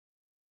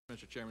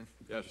Mr. Chairman.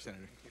 Yes, Mr.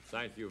 Senator.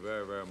 Thank you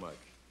very, very much.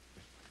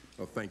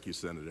 Well, thank you,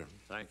 Senator.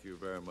 Thank you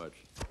very much.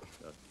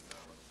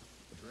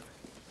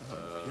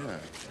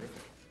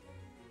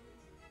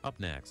 Up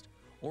next,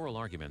 oral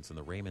arguments in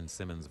the Raymond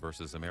Simmons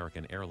versus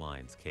American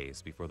Airlines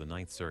case before the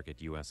Ninth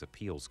Circuit U.S.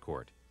 Appeals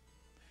Court.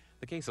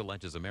 The case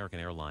alleges American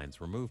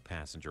Airlines removed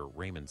passenger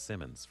Raymond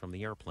Simmons from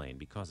the airplane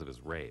because of his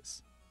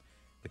race.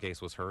 The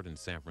case was heard in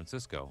San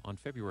Francisco on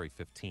February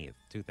 15,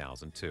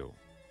 2002.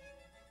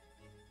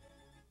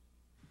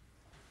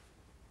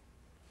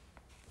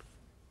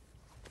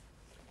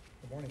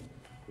 Good morning.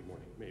 Good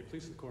morning. May it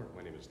please the Court,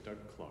 my name is Doug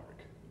Clark.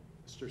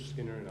 Mr.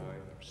 Skinner and I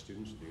are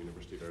students of the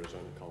University of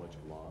Arizona College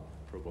of Law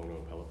Pro Bono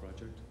Appellate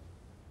Project.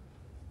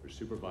 We're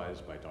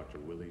supervised by Dr.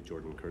 Willie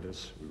Jordan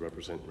Curtis. We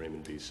represent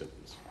Raymond B.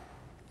 Simmons.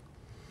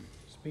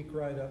 Speak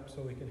right up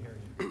so we can hear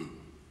you.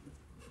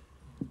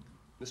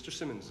 Mr.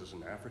 Simmons is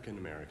an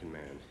African-American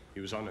man. He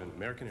was on an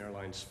American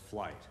Airlines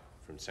flight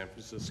from San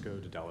Francisco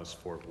to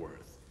Dallas-Fort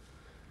Worth.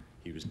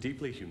 He was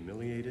deeply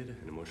humiliated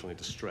and emotionally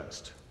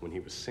distressed when he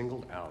was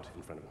singled out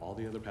in front of all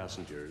the other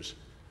passengers,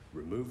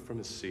 removed from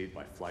his seat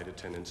by flight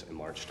attendants, and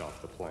marched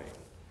off the plane.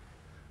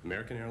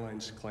 American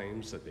Airlines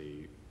claims that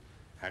they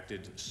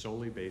acted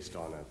solely based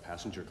on a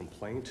passenger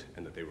complaint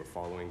and that they were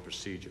following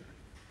procedure.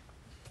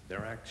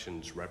 Their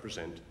actions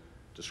represent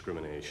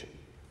discrimination.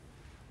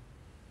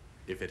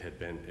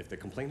 If the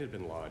complaint had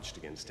been lodged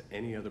against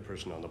any other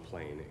person on the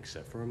plane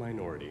except for a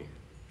minority,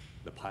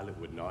 the pilot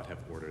would not have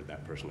ordered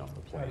that person off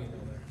the plane. How do you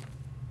know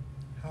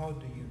that? How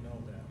do you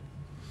know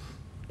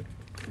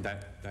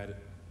that? That,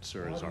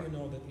 sir, is How our... do you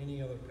know that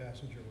any other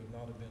passenger would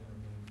not have been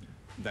removed?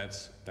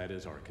 That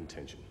is our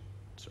contention,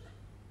 sir.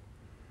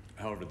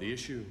 However, the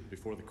issue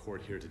before the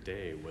court here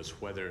today was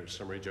whether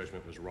summary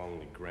judgment was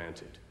wrongly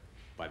granted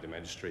by the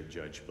magistrate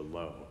judge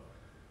below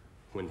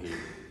when he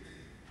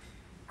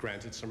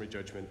granted summary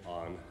judgment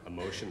on a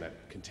motion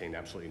that contained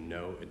absolutely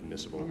no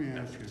admissible evidence. Let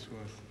me ask you a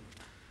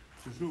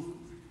question.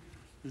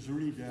 Is there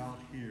any doubt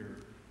here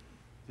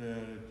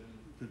that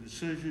the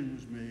decision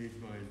was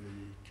made by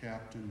the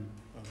captain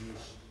of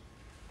this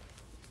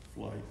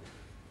flight?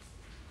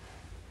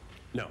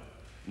 No,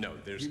 He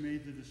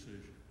made the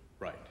decision.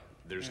 Right.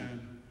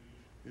 And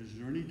is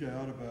there any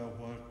doubt about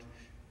what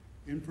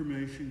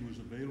information was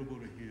available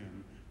to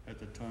him at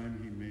the time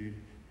he made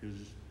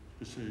his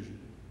decision?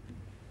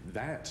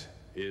 That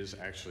is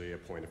actually a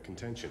point of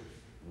contention.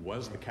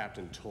 Was the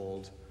captain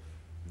told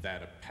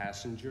that a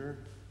passenger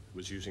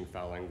was using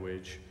foul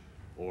language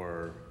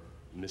or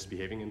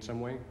misbehaving in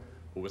some way?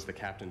 Or was the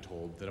captain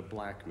told that a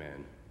black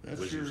man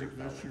was using foul language?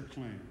 That's your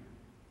claim?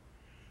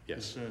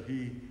 Yes. That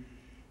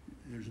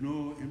there's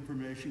no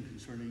information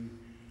concerning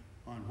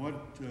on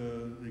what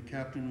the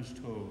captain was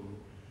told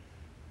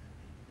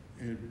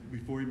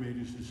before he made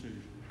his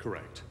decision?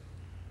 Correct.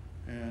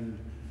 And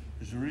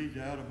is there any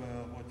doubt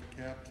about what the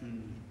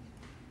captain,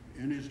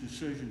 in his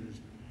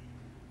decisions,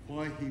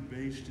 why he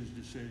based his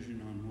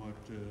decision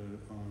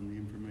on the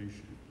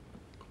information?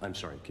 I'm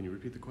sorry, can you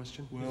repeat the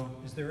question? Well,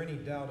 is there any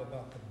doubt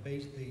about the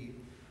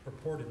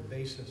purported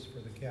basis for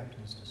the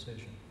captain's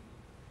decision?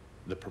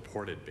 The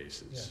purported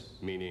basis? Yes.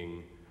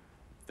 Meaning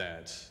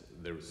that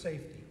there was...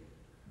 Safety.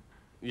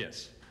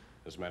 Yes.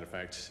 As a matter of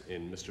fact,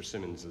 in Mr.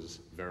 Simmons's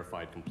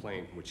verified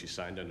complaint, which he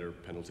signed under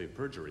penalty of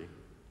perjury...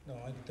 No,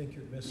 I think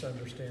you're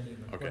misunderstanding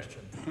the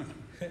question.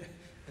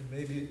 And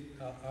maybe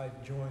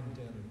I've joined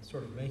in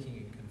sort of making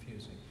it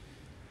confusing.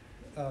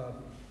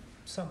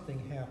 Something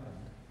happened.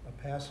 A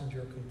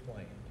passenger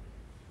complained.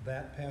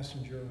 That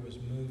passenger was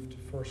moved to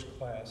first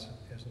class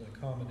as an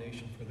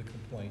accommodation for the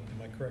complaint.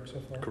 Am I correct so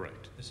far?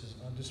 Correct. This is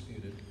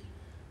undisputed.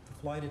 The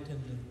flight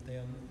attendant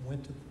then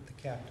went to the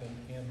captain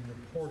and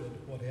reported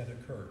what had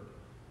occurred,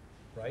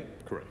 right?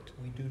 Correct.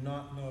 We do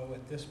not know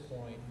at this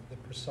point the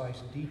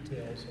precise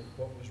details of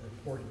what was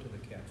reported to the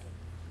captain.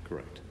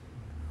 Correct.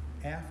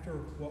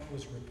 After what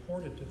was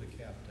reported to the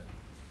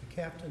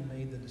captain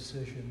made the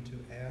decision to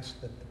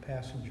ask that the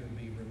passenger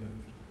be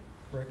removed.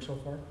 Correct so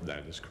far?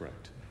 That is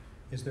correct.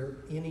 Is there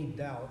any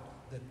doubt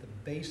that the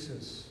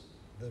basis,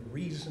 the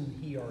reason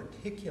he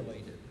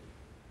articulated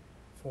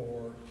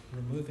for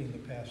removing the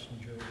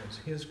passenger was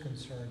his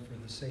concern for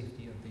the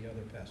safety of the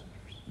other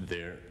passengers?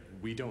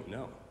 We don't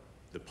know.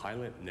 The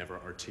pilot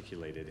never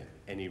articulated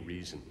any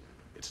reason.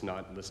 It's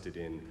not listed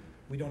in...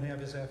 We don't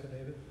have his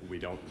affidavit? We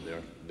don't.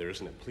 There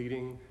isn't a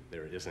pleading,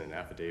 there isn't an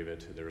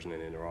affidavit, there isn't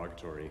an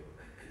interrogatory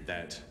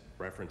that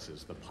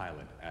references the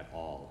pilot at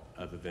all,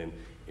 other than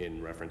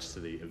in reference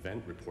to the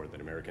event report that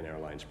American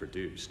Airlines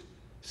produced,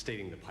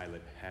 stating the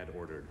pilot had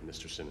ordered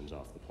Mr. Simmons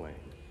off the plane.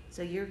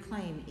 So your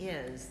claim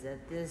is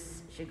that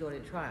this should go to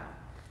trial?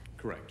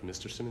 Correct.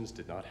 Mr. Simmons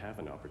did not have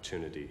an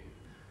opportunity.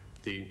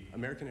 The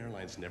American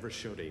Airlines never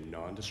showed a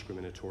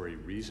non-discriminatory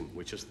reason,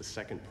 which is the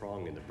second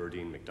prong in the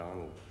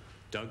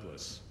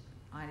Burdine-McDonnell-Douglas.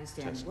 I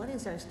understand. What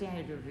is our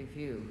standard of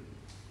review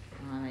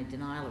on a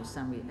denial of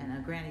summary and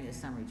a granting of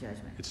summary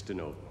judgment? It's de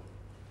novo.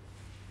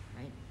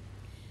 Right.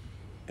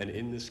 And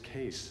in this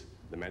case,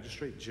 the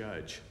magistrate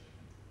judge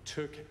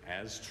took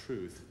as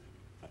truth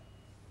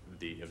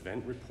the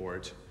event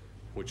report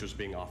which was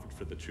being offered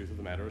for the truth of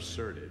the matter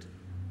asserted,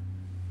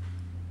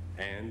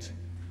 and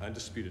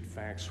undisputed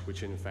facts,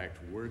 which in fact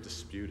were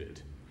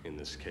disputed in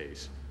this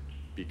case,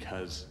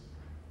 because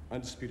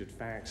undisputed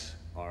facts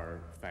are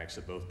facts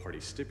that both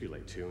parties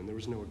stipulate to, and there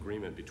was no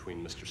agreement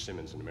between Mr.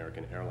 Simmons and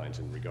American Airlines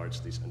in regards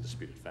to these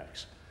undisputed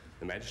facts.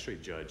 The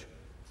magistrate judge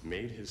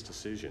made his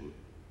decision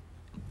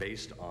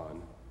based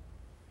on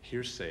a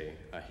hearsay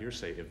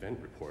event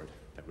report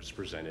that was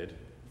presented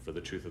for the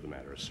truth of the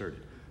matter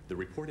asserted. The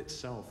report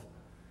itself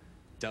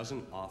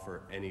doesn't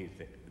offer any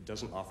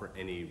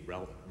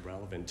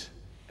relevant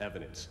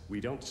evidence. We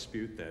don't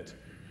dispute that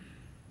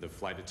the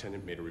flight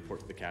attendant made a report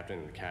to the captain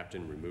and the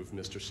captain removed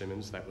Mr.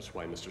 Simmons. That was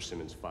why Mr.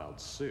 Simmons filed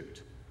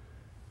suit.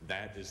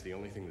 That is the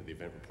only thing that the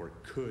event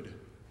report could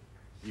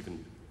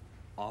even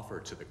offer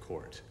to the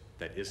court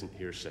that isn't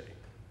hearsay.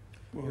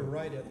 Well, you're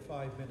right at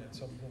 5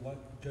 minutes.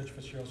 Judge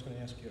Fitzgerald's going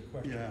to ask you a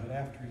question, Yeah. but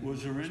after you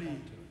Was there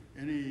respond to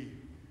it. any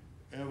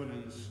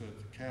evidence that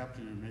the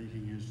captain, in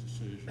making his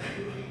decision,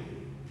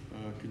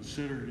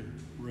 considered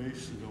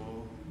race at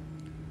all?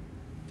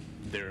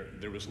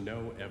 There was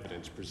no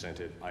evidence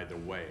presented either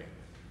way.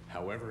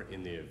 However,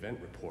 in the event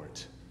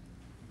report,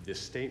 the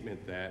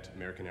statement that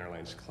American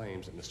Airlines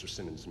claims that Mr.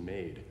 Simmons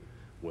made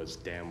was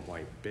 "damn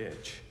white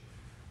bitch,"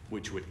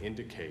 which would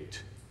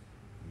indicate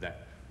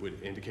that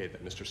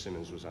Mr.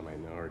 Simmons was a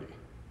minority,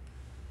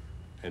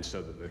 and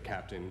so that the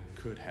captain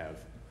could have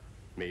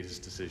made his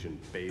decision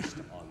based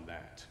on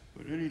that.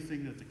 But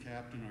anything that the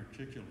captain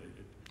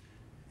articulated,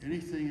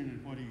 anything in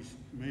what he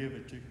may have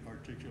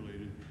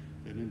articulated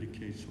that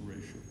indicates a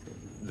racial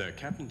prejudice? The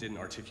captain didn't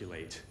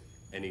articulate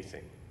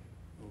anything.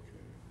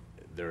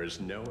 Okay. There is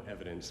no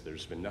evidence,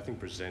 there's been nothing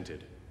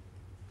presented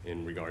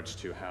in regards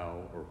to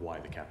how or why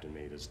the captain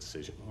made his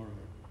decision. All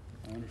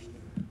right, I understand.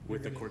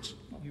 With the court's,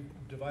 You've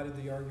divided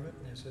the argument.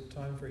 Is it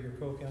time for your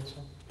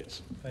co-counsel?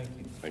 yes, Thank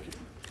you. thank you.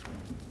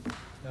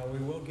 Now, we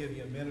will give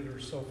you a minute or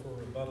so for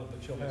rebuttal,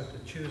 but you'll have to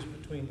choose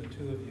between the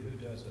two of you who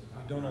does it.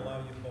 We don't allow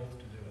you both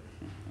to do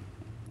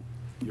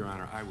it. Your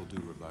Honor, I will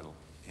do rebuttal.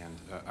 And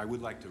I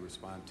would like to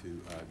respond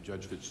to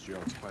Judge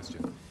Fitzgerald's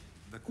question.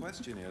 The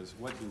question is,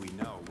 what do we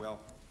know? Well,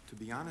 to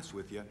be honest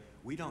with you,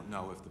 we don't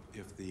know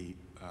if the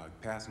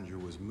passenger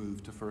was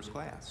moved to first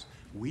class.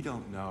 We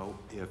don't know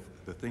if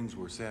the things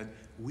were said.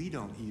 We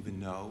don't even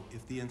know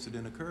if the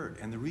incident occurred.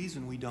 And the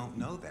reason we don't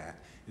know that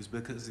is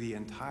because the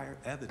entire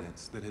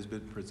evidence that has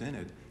been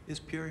presented is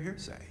pure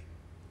hearsay.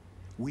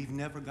 We've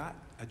never got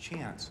a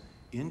chance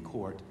in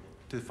court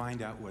to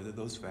find out whether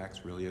those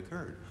facts really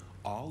occurred.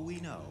 All we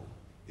know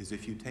is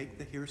if you take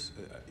the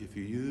if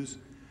you use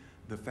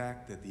the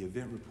fact that the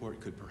event report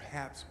could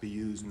perhaps be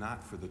used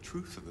not for the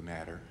truth of the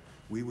matter,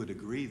 we would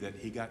agree that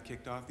he got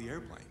kicked off the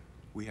airplane.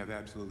 We have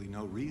absolutely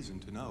no reason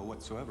to know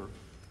whatsoever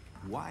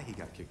why he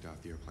got kicked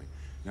off the airplane.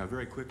 Now,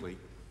 very quickly,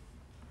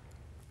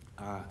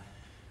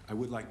 I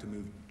would like to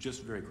move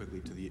just very quickly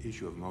to the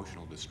issue of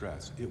emotional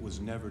distress. It was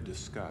never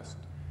discussed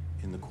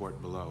in the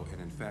court below, and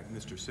in fact,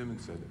 Mr.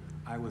 Simmons said,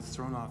 "I was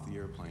thrown off the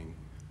airplane,"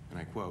 and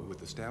I quote,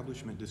 "with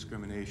establishment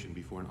discrimination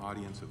before an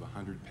audience of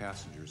 100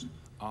 passengers,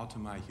 all to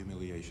my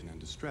humiliation and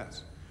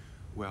distress."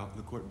 Well,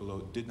 the court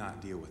below did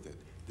not deal with it.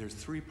 There's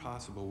three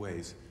possible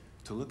ways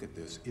to look at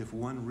this if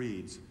one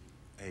reads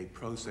a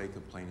pro se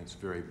complainants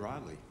very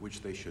broadly,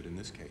 which they should in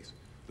this case.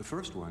 The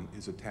first one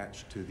is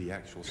attached to the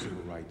actual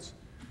civil rights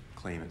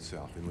claim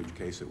itself, in which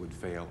case it would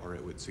fail or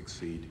it would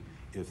succeed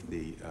if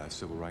the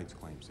civil rights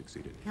claim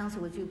succeeded.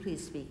 Counsel, would you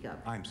please speak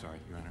up? I'm sorry,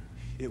 Your Honor.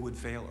 It would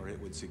fail or it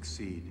would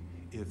succeed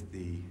if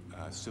the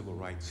civil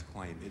rights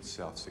claim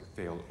itself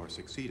failed or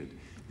succeeded.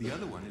 The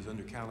other one is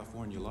under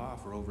California law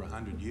for over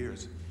 100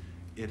 years,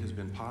 it has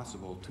been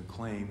possible to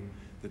claim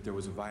that there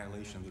was a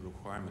violation of the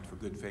requirement for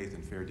good faith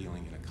and fair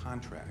dealing in a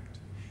contract.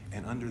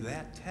 And under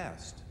that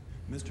test,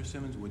 Mr.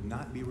 Simmons would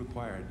not be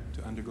required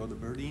to undergo the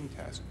Burdine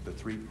test, the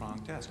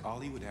three-pronged test. All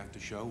he would have to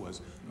show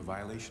was a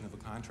violation of a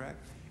contract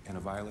and a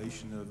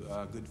violation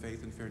of good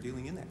faith and fair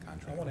dealing in that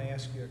contract. I want to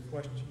ask you a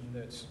question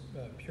that's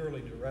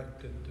purely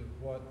directed to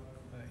what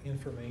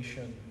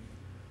information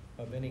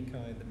of any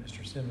kind that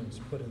Mr. Simmons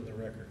put in the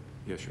record.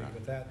 Yes, Your Honor.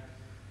 With that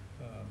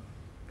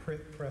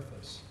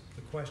preface,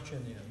 the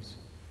question is,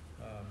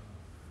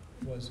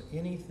 was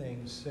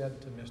anything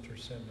said to Mr.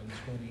 Simmons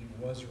when he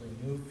was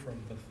removed from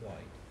the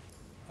flight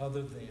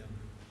other than,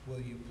 "Will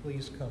you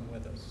please come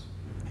with us"?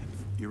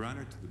 Your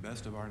Honor, to the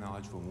best of our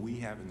knowledge, from what we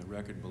have in the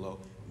record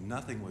below,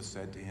 nothing was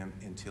said to him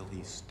until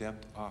he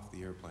stepped off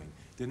the airplane.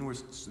 Then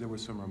there were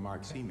some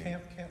remarks he made.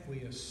 Can't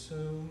we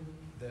assume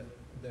that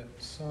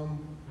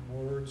some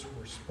words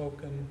were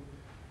spoken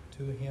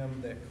to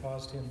him that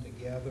caused him to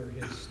gather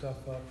his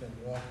stuff up and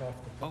walk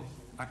off the plane?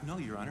 No,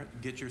 Your Honor.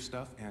 Get your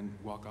stuff and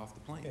walk off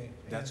the plane. Okay.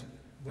 That's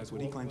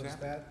what he claims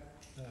happened.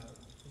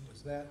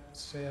 Was that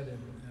said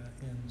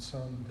in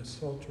some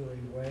desultory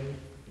way,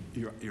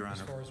 Your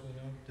as Honor, far as we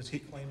know? Does he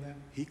claim that?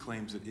 he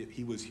claims that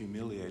he was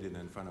humiliated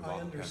in front of all I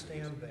the passengers.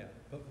 understand that,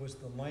 but was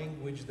the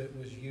language that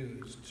was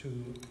used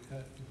to,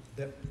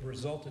 that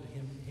resulted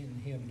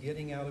in him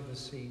getting out of his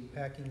seat,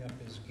 packing up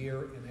his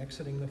gear, and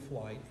exiting the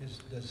flight,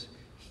 does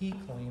he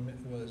claim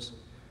it was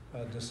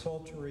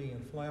desultory,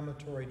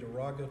 inflammatory,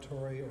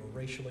 derogatory, or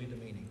racially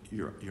demeaning?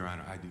 Your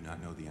Honor, I do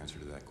not know the answer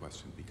to that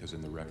question because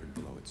in the record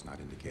below it's not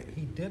indicated.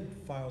 He did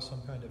file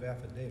some kind of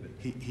affidavit.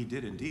 He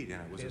did indeed,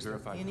 and it was a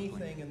verified Is there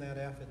complaint. anything in that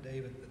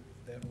affidavit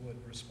that would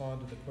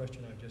respond to the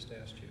question I just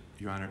asked you?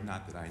 Your Honor,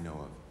 not that I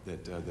know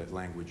of. That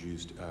language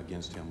used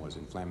against him was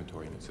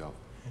inflammatory in itself.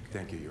 Okay.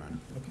 Thank you, Your Honor.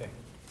 Okay.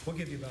 We'll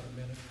give you about a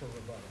minute for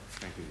rebuttal.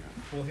 Thank you, Your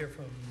Honor. We'll hear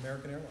from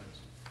American Airlines.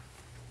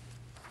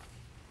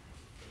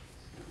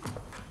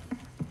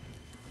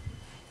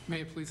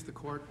 May it please the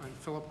Court, I'm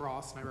Philip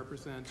Ross, and I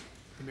represent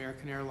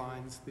American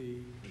Airlines, the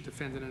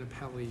defendant and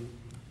appellee.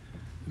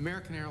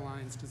 American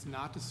Airlines does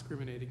not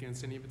discriminate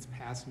against any of its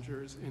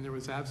passengers, and there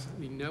was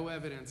absolutely no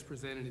evidence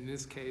presented in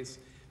this case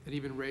that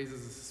even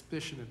raises a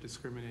suspicion of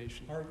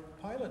discrimination. Are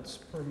pilots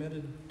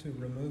permitted to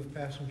remove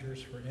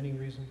passengers for any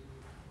reason?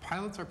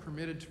 Pilots are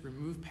permitted to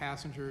remove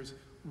passengers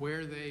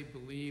where they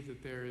believe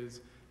that there is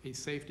a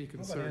safety How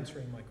concern. about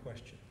answering my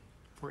question?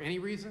 For any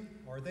reason?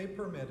 Are they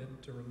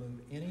permitted to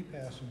remove any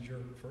passenger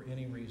for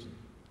any reason?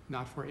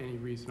 Not for any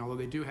reason, although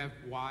they do have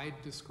wide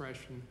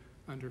discretion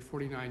under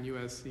 49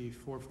 U.S.C.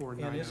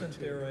 44902. And isn't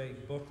there a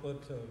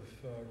booklet of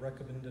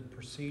recommended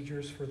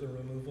procedures for the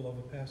removal of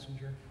a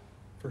passenger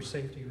for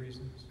safety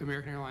reasons?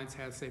 American Airlines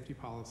has safety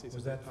policies.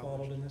 Was that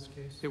followed in this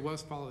case? It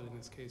was followed in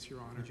this case, Your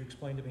Honor. Could you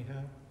explain to me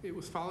how? It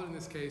was followed in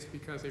this case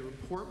because a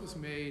report was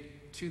made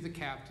to the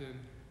captain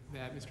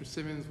that Mr.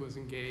 Simmons was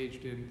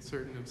engaged in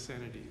certain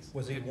obscenities.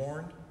 Was he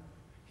warned?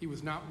 He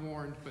was not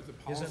warned, but the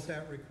policy... Isn't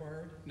that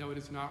required? No, it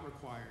is not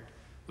required.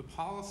 The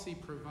policy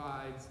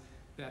provides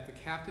that the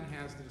captain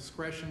has the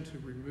discretion to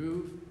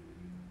remove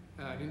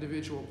an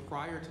individual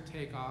prior to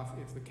takeoff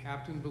if the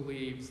captain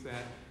believes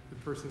that the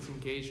person's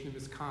engaged in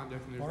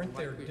misconduct. And Aren't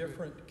there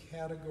different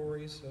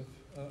categories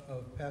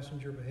of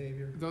passenger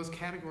behavior? Those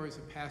categories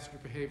of passenger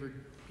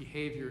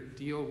behavior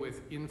deal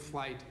with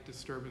in-flight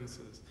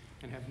disturbances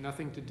and have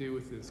nothing to do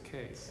with this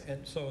case.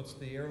 And so it's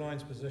the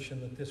airline's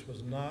position that this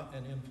was not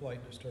an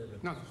in-flight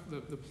disturbance? No,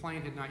 the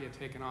plane had not yet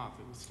taken off.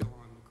 It was still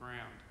on the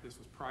ground. This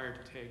was prior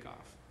to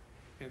takeoff.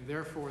 And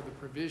therefore, the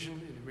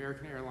provision in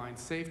American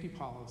Airlines safety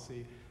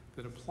policy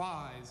that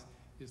applies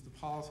is the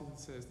policy that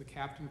says the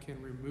captain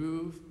can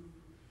remove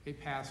a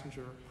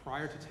passenger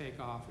prior to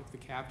takeoff if the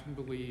captain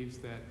believes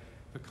that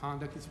the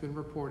conduct that's been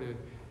reported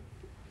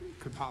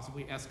could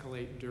possibly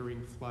escalate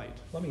during flight.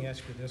 Let me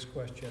ask you this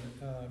question.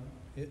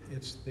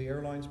 It's the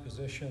airline's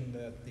position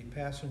that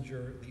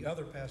the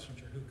other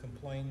passenger who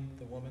complained,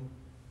 the woman,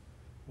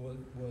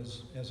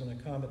 was as an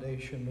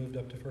accommodation moved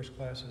up to first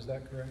class. Is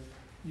that correct?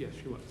 Yes,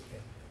 she was.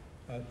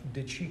 Okay.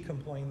 Did she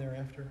complain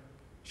thereafter?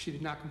 She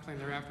did not complain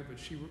thereafter, but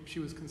she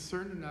was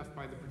concerned enough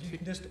by the You particular...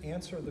 can just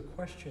answer the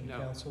question, No.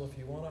 counsel. If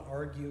you want to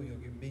argue,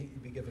 you'll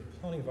be given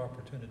plenty of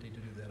opportunity to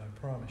do that, I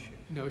promise you.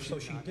 No, she So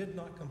did she not. did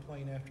not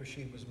complain after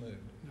she was moved?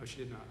 No, she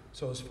did not.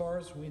 So as far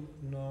as we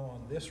know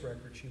on this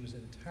record, she was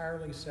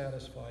entirely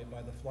satisfied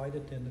by the flight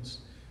attendant's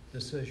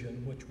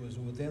decision, which was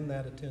within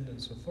that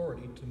attendant's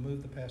authority, to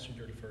move the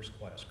passenger to first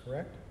class,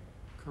 correct?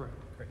 Correct.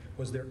 Correct.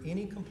 Was there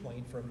any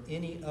complaint from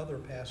any other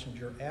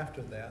passenger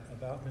after that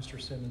about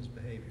Mr. Simmons'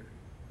 behavior?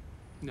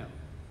 No.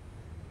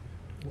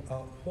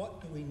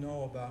 What do we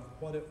know about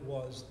what it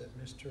was that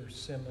Mr.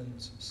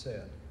 Simmons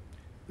said?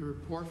 The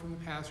report from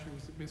the passenger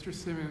was that Mr.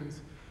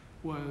 Simmons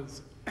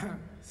was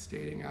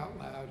stating out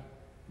loud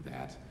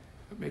that,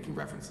 making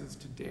references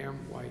to damn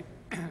white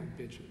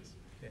bitches.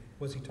 Okay.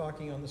 Was he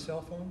talking on the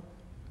cell phone?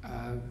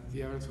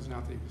 The evidence was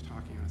not that he was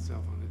talking on a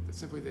cell phone, it's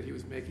simply that he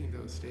was making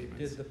those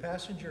statements. Did the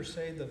passenger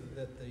say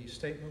that the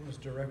statement was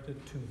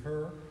directed to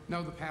her?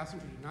 No, the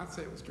passenger did not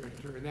say it was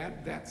directed to her,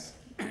 and that's,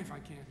 if I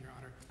can, Your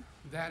Honor,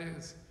 that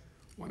is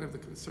one of the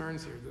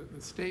concerns here.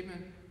 The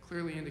statement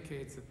clearly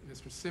indicates that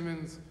Mr.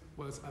 Simmons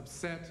was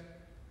upset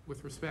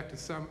with respect to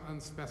some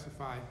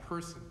unspecified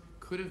person.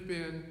 Could have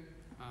been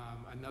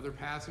another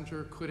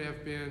passenger, could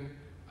have been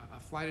a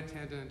flight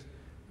attendant.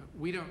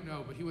 We don't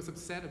know, but he was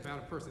upset about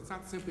a person. It's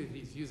not simply that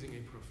he's using a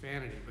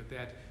profanity, but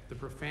that the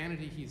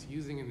profanity he's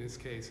using in this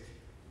case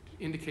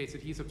indicates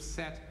that he's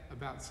upset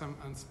about some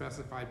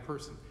unspecified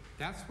person.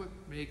 That's what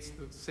makes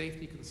the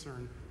safety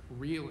concern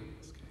real in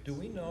this case. Do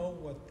we know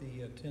what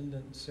the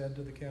attendant said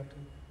to the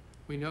captain?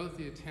 We know that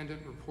the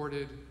attendant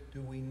reported...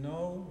 Do we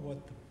know what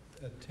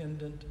the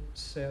attendant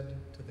said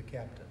to the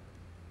captain?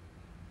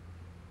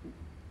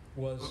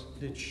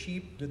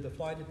 Did the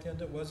flight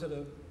attendant, was it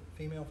a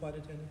female flight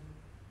attendant?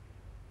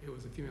 It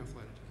was a female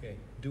flight attendant. Okay.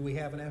 Do we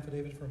have an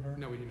affidavit from her?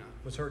 No, we do not.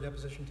 Was her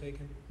deposition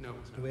taken? No,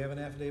 it was not. Do we have an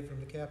affidavit from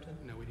the captain?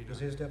 No, we do not. Was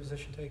his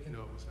deposition taken?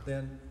 No, it was not.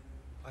 Then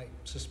I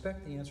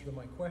suspect the answer to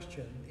my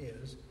question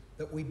is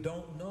that we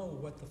don't know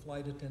what the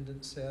flight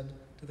attendant said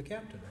to the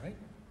captain, right?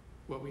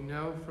 What we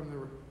know from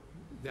the...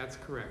 That's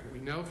correct. What we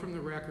know from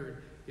the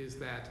record is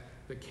that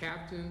the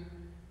captain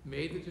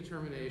made the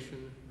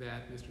determination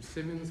that Mr.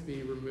 Simmons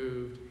be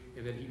removed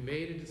and that he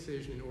made a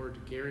decision in order to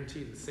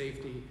guarantee the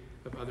safety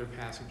of other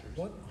passengers.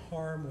 What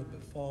harm would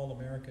befall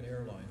American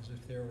Airlines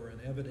if there were an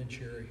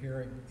evidentiary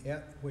hearing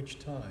at which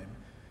time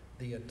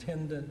the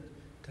attendant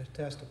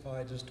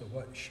testified as to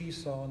what she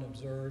saw and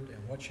observed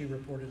and what she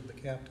reported to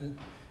the captain,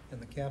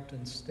 and the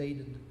captain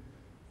stated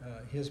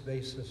his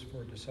basis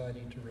for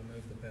deciding to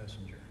remove the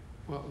passenger.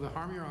 Well, the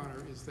harm, Your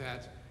Honor, is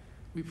that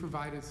we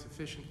provided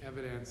sufficient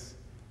evidence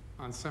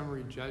on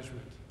summary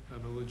judgment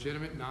of a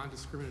legitimate,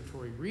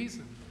 non-discriminatory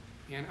reason,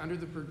 and under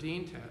the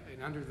Burdine test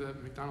and under the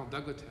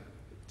McDonnell-Douglas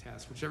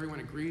test, which everyone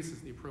agrees is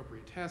the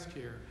appropriate test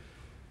here,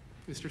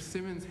 Mr.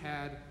 Simmons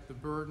had the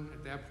burden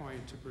at that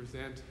point to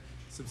present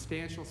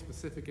substantial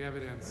specific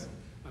evidence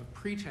of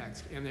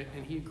pretext, and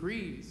he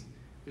agrees.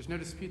 There's no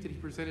dispute that he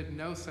presented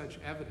no such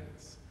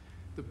evidence.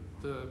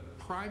 The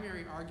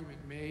primary argument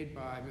made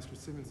by Mr.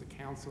 Simmons'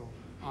 counsel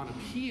on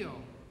appeal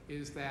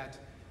is that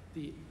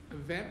the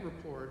event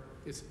report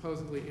is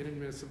supposedly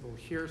inadmissible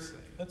hearsay.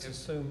 Let's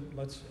assume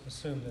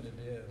that it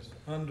is.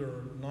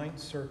 Under Ninth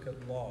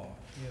Circuit law,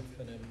 if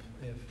an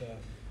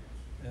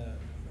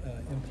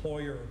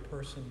employer or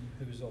person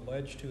who's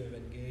alleged to have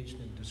engaged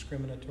in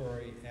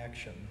discriminatory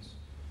actions,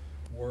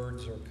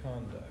 words or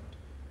conduct,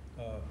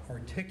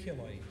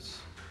 articulates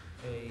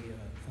a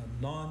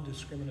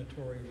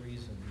non-discriminatory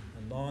reason,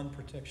 a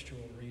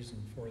non-pretextual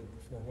reason for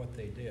what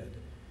they did,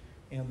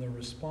 and the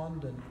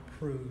respondent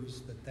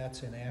proves that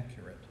that's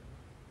inaccurate,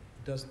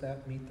 does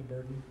that meet the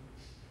burden?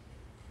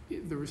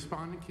 The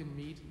respondent can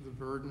meet the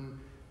burden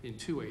in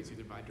two ways,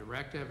 either by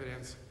direct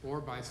evidence or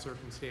by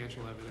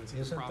circumstantial evidence.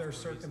 Isn't there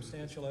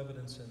circumstantial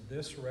evidence in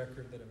this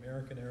record that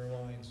American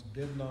Airlines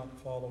did not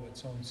follow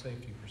its own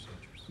safety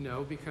procedures?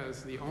 No,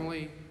 because the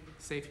only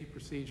safety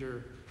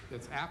procedure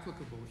that's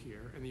applicable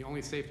here, and the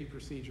only safety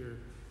procedure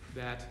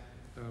that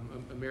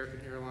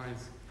American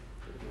Airlines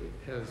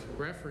has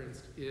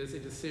referenced, is a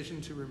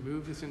decision to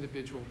remove this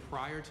individual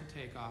prior to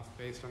takeoff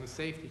based on a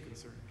safety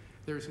concern.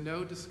 There's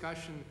no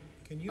discussion.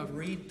 Can you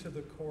read to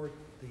the court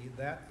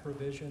that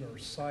provision or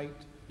cite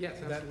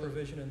that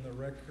provision in the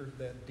record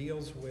that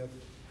deals with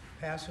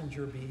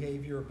passenger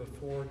behavior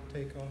before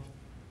takeoff?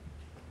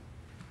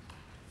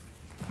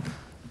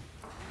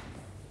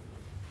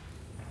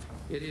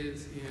 It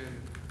is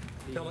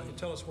in the...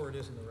 Tell us where it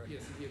is in the record.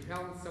 Yes, the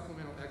appellant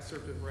supplemental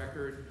excerpt of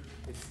record.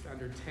 It's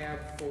under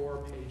tab 4,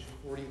 page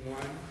 41.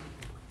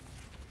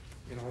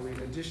 And I'll read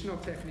additional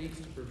techniques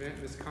to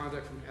prevent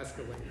misconduct from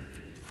escalating.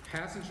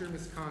 Passenger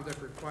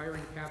misconduct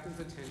requiring captain's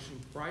attention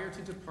prior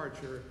to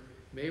departure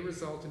may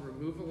result in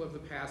removal of the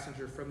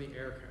passenger from the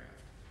aircraft.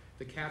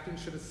 The captain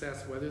should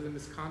assess whether the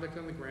misconduct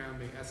on the ground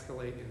may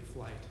escalate in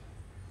flight.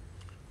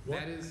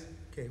 That is,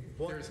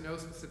 there is no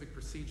specific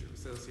procedure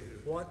associated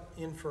with it. What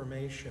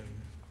information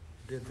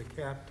did the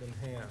captain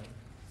have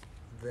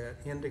that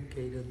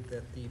indicated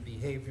that the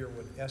behavior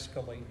would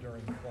escalate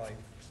during flight?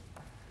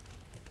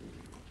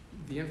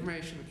 The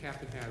information the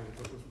captain had was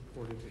what was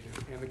reported to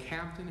him. And the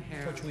captain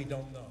had... Which we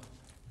don't know.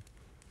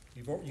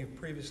 You've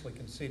previously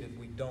conceded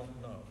we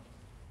don't know.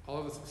 All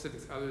of the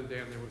specifics other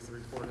than there was the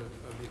report of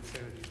the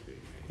obscenities being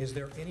made. Is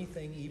there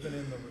anything even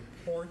in the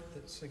report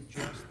that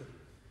suggests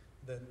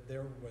that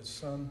there was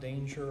some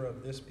danger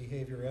of this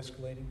behavior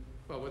escalating?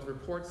 Well, what the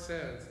report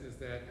says is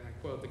that, and I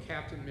quote, the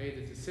captain made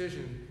the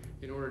decision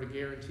in order to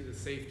guarantee the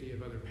safety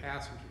of other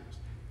passengers.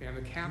 And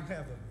the captain... You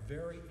have a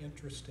very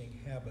interesting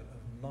habit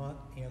of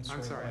not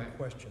answering my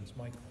questions.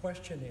 My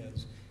question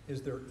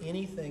is there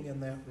anything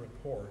in that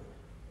report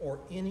or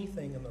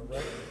anything in the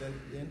record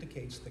that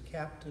indicates the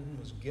captain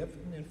was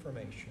given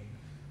information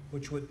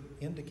which would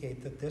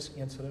indicate that this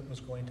incident was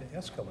going to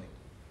escalate?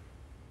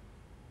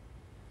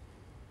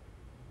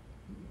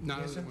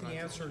 Isn't the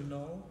answer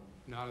no?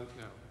 No.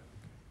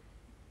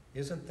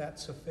 Isn't that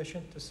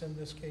sufficient to send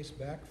this case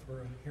back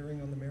for a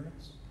hearing on the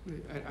merits?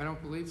 I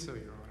don't believe so,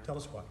 Your Honor. Tell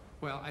us why.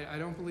 Well, I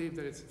don't believe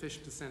that it's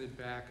sufficient to send it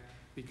back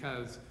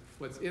because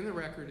what's in the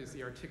record is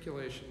the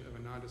articulation of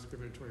a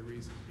non-discriminatory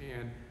reason.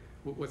 And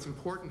what's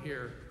important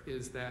here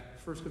is that,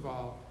 first of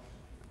all,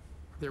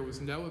 there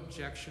was no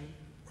objection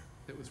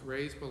that was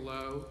raised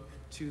below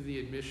to the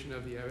admission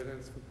of the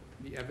evidence.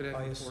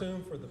 I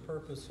assume for the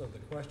purpose of the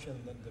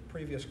question, that the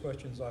previous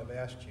questions I've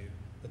asked you,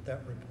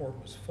 that report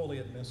was fully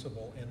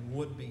admissible and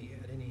would be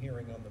at any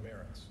hearing on the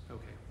merits.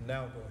 Okay.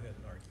 Now go ahead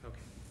and argue. Okay.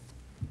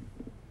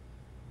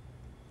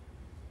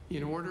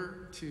 In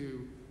order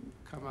to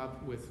come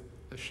up with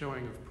a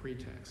showing of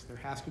pretext, there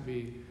has to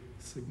be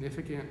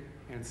significant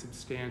and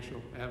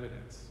substantial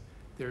evidence.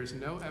 There is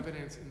no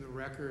evidence in the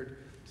record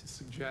to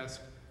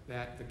suggest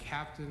that the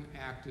captain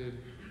acted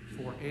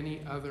for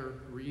any other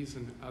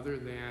reason other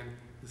than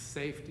the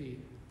safety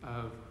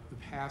of the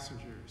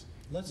passengers.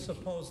 Let's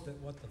suppose that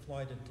what the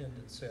flight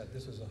attendant said,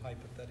 this is a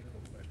hypothetical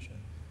question,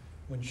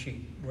 when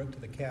she went to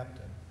the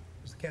captain,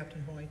 was the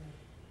captain white?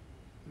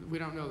 We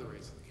don't know the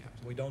race of the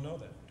captain. We don't know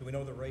that. Do we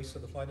know the race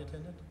of the flight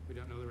attendant? We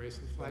don't know the race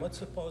of the flight Well, let's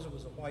suppose it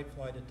was a white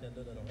flight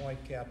attendant and a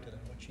white captain,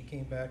 and what she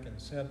came back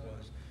and said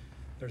was,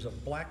 there's a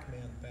black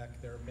man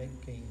back there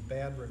making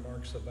bad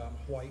remarks about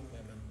white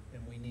women,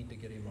 and we need to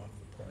get him off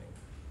the plane.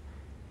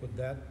 Would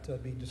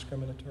that be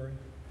discriminatory?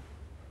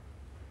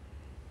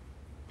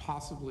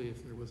 Possibly,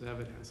 if there was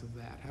evidence of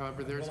that.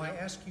 However, there's I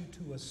ask you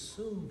to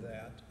assume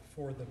that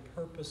for the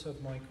purpose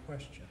of my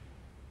question.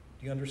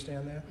 Do you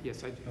understand that?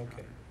 Yes, I do, Your Okay.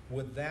 Honor.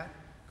 Would that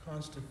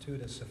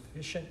constitute a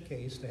sufficient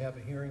case to have a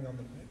hearing on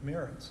the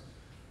merits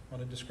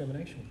on a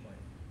discrimination claim?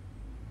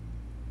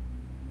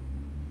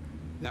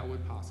 That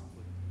would possibly.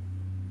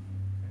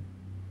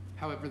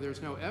 However,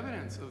 there's no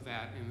evidence of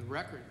that in the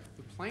record.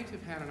 The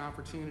plaintiff had an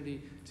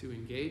opportunity to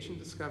engage in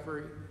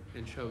discovery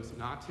and chose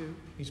not to.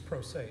 He's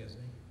pro se, isn't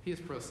he? He is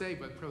pro se,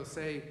 but pro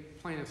se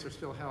plaintiffs are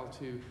still held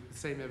to the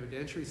same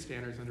evidentiary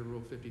standards under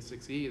Rule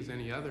 56E as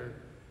any other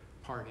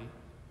party.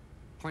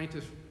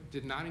 Plaintiff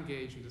did not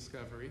engage in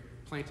discovery.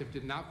 Plaintiff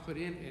did not put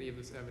in any of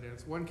this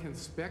evidence. One can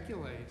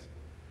speculate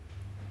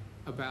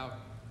about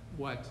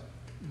what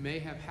may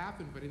have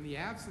happened, but in the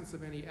absence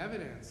of any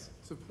evidence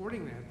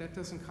supporting that, that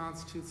doesn't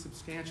constitute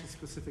substantial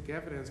specific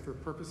evidence for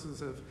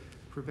purposes of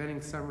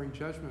preventing summary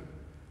judgment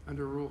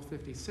under Rule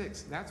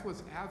 56. That's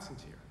what's absent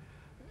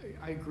here.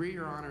 I agree,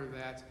 Your Honor,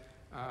 that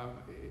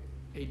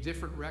a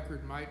different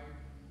record might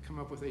come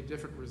up with a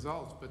different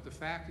result, but the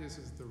fact is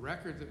the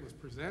record that was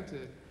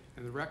presented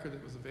and the record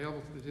that was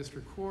available to the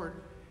district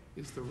court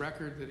is the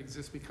record that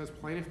exists because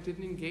plaintiff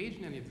didn't engage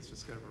in any of this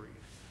discovery.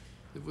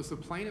 It was the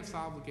plaintiff's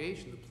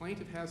obligation. The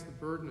plaintiff has the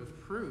burden of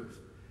proof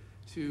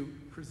to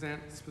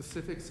present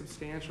specific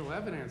substantial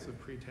evidence of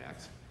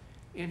pretext,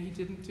 and he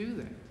didn't do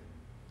that.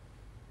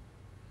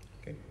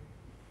 Okay.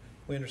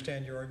 We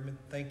understand your argument.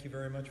 Thank you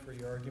very much for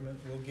your argument.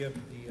 We'll give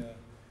the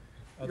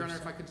other Your Honor,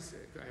 side. if I could just,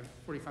 I have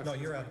 45 No,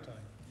 seconds. you're out of time.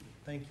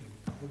 Thank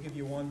you. We'll give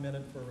you 1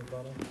 minute for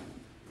rebuttal.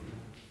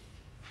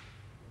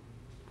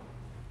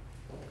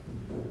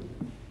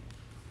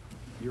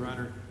 Your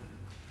Honor,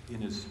 in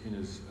his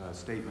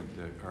statement,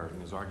 or in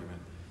his argument,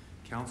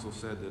 counsel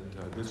said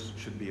that this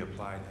should be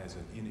applied as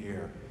an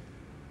in-air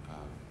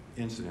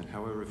incident.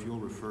 However, if you'll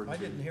refer to... I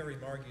didn't hear him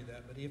argue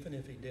that, but even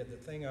if he did, the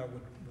thing I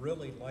would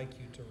really like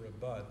you to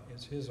rebut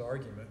is his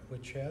argument,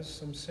 which has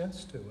some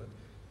sense to it,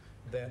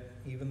 that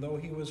even though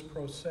he was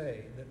pro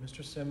se, that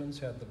Mr. Simmons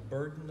had the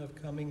burden of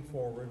coming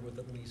forward with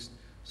at least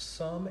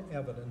some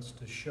evidence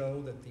to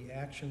show that the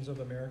actions of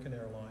American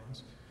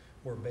Airlines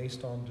were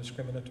based on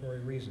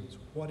discriminatory reasons.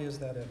 What is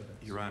that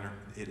evidence? Your Your Honor,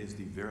 it is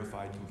the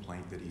verified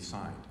complaint that he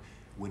signed.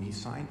 When he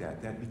signed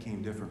that, that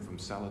became different from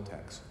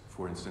Celotex,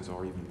 for instance,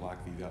 or even Block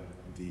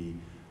v.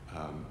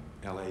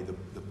 LA.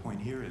 The point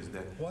here is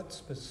that... What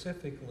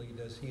specifically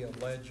does he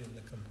allege in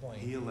the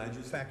complaint? He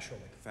alleges...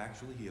 Factually.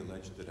 Factually, he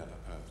alleged that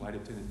a flight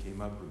attendant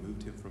came up,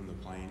 removed him from the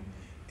plane,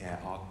 and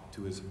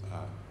to his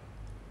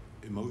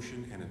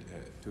emotion and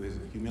to his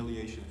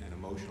humiliation and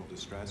emotional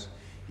distress.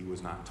 He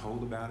was not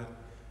told about it.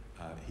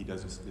 He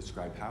doesn't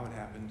describe how it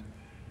happened,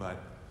 but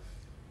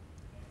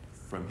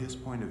from his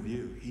point of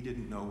view, he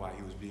didn't know why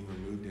he was being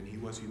removed, and he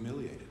was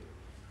humiliated.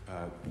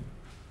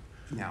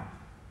 Now,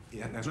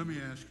 yeah, Let me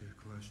ask you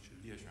a question.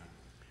 Yes, Your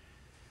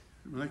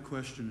Honor. My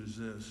question is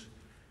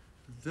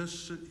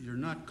this, you're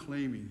not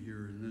claiming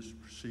here in this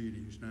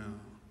proceedings now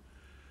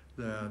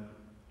that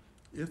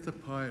if the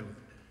pilot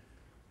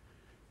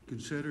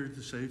considered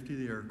the safety of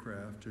the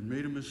aircraft and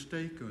made a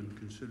mistake on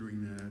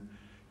considering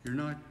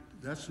that,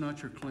 that's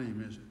not your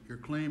claim, is it? Your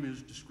claim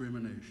is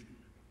discrimination.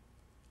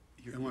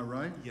 Am I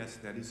right? Yes,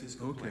 that is his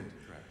complaint. Okay.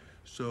 Correct.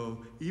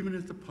 So even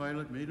if the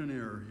pilot made an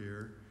error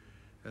here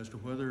as to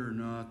whether or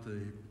not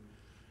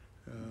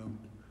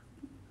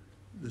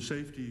the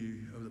safety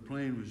of the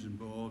plane was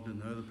involved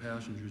and the other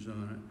passengers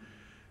on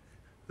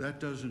it, that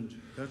doesn't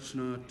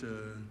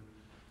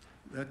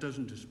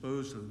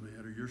dispose of the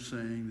matter. You're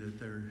saying that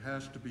there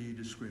has to be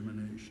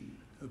discrimination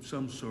of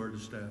some sort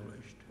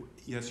established.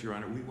 Yes, Your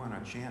Honor. We want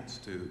a chance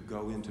to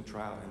go into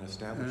trial and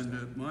establish that.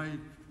 And my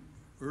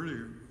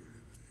earlier,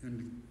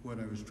 and what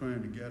I was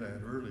trying to get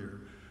at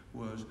earlier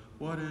was,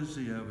 what is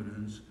the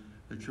evidence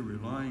that you're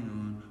relying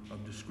on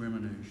of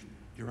discrimination?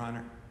 Your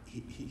Honor,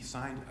 he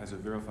signed as a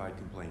verified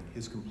complaint,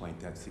 his complaint.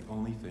 That's the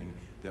only thing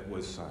that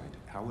was signed.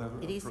 However...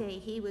 Did he say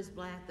he was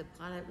black, the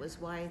pilot was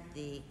white,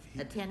 the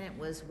attendant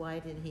was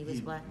white, and he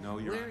was black? No,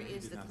 Your Honor, Where he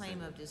is did the not say claim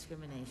that. of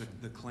discrimination?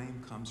 The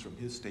claim comes from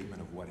his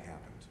statement of what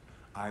happened.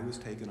 I was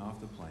taken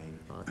off the plane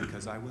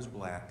because I was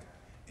black,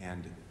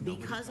 and...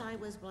 Because I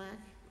was black?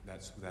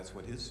 That's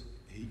what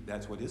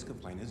his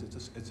complaint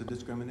is. It's a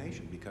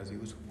discrimination because he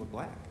was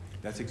black.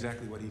 That's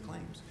exactly what he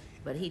claims.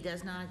 But he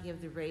does not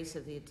give the race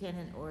of the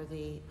attendant or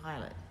the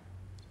pilot?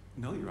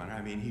 No, Your Honor.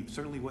 I mean, he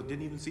certainly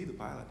didn't even see the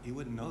pilot. He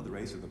wouldn't know the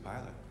race of the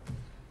pilot.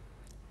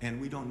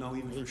 And we don't know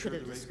even He for sure could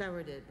the have race...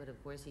 discovered it, but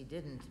of course he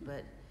didn't.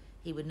 But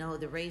he would know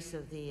the race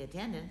of the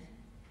attendant.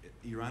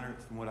 Your Honor,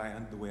 from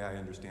the way I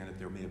understand it,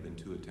 there may have been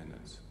 2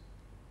 attendants.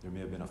 There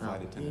may have been a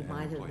flight attendant He and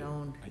might an have employee.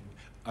 known.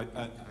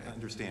 I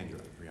understand, Your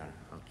Honor.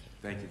 Okay.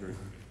 Thank you very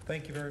much.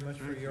 Thank you very much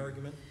for your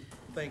argument.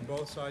 Thank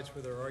both sides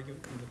for their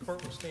argument. And the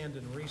court will stand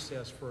in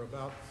recess for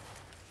about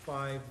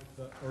 5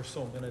 or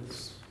so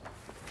minutes.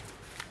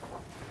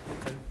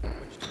 At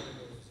which time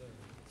we'll resume.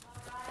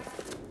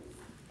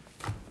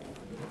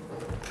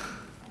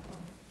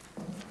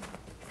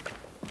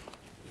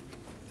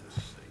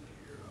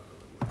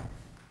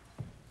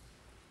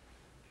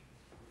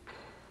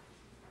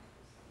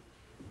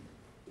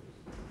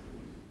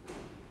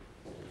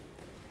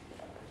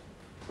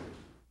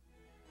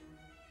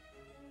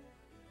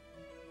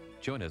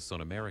 Join us on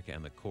America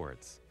and the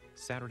Courts,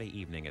 Saturday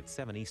evening at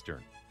 7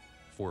 Eastern,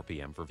 4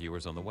 p.m. for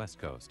viewers on the West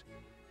Coast.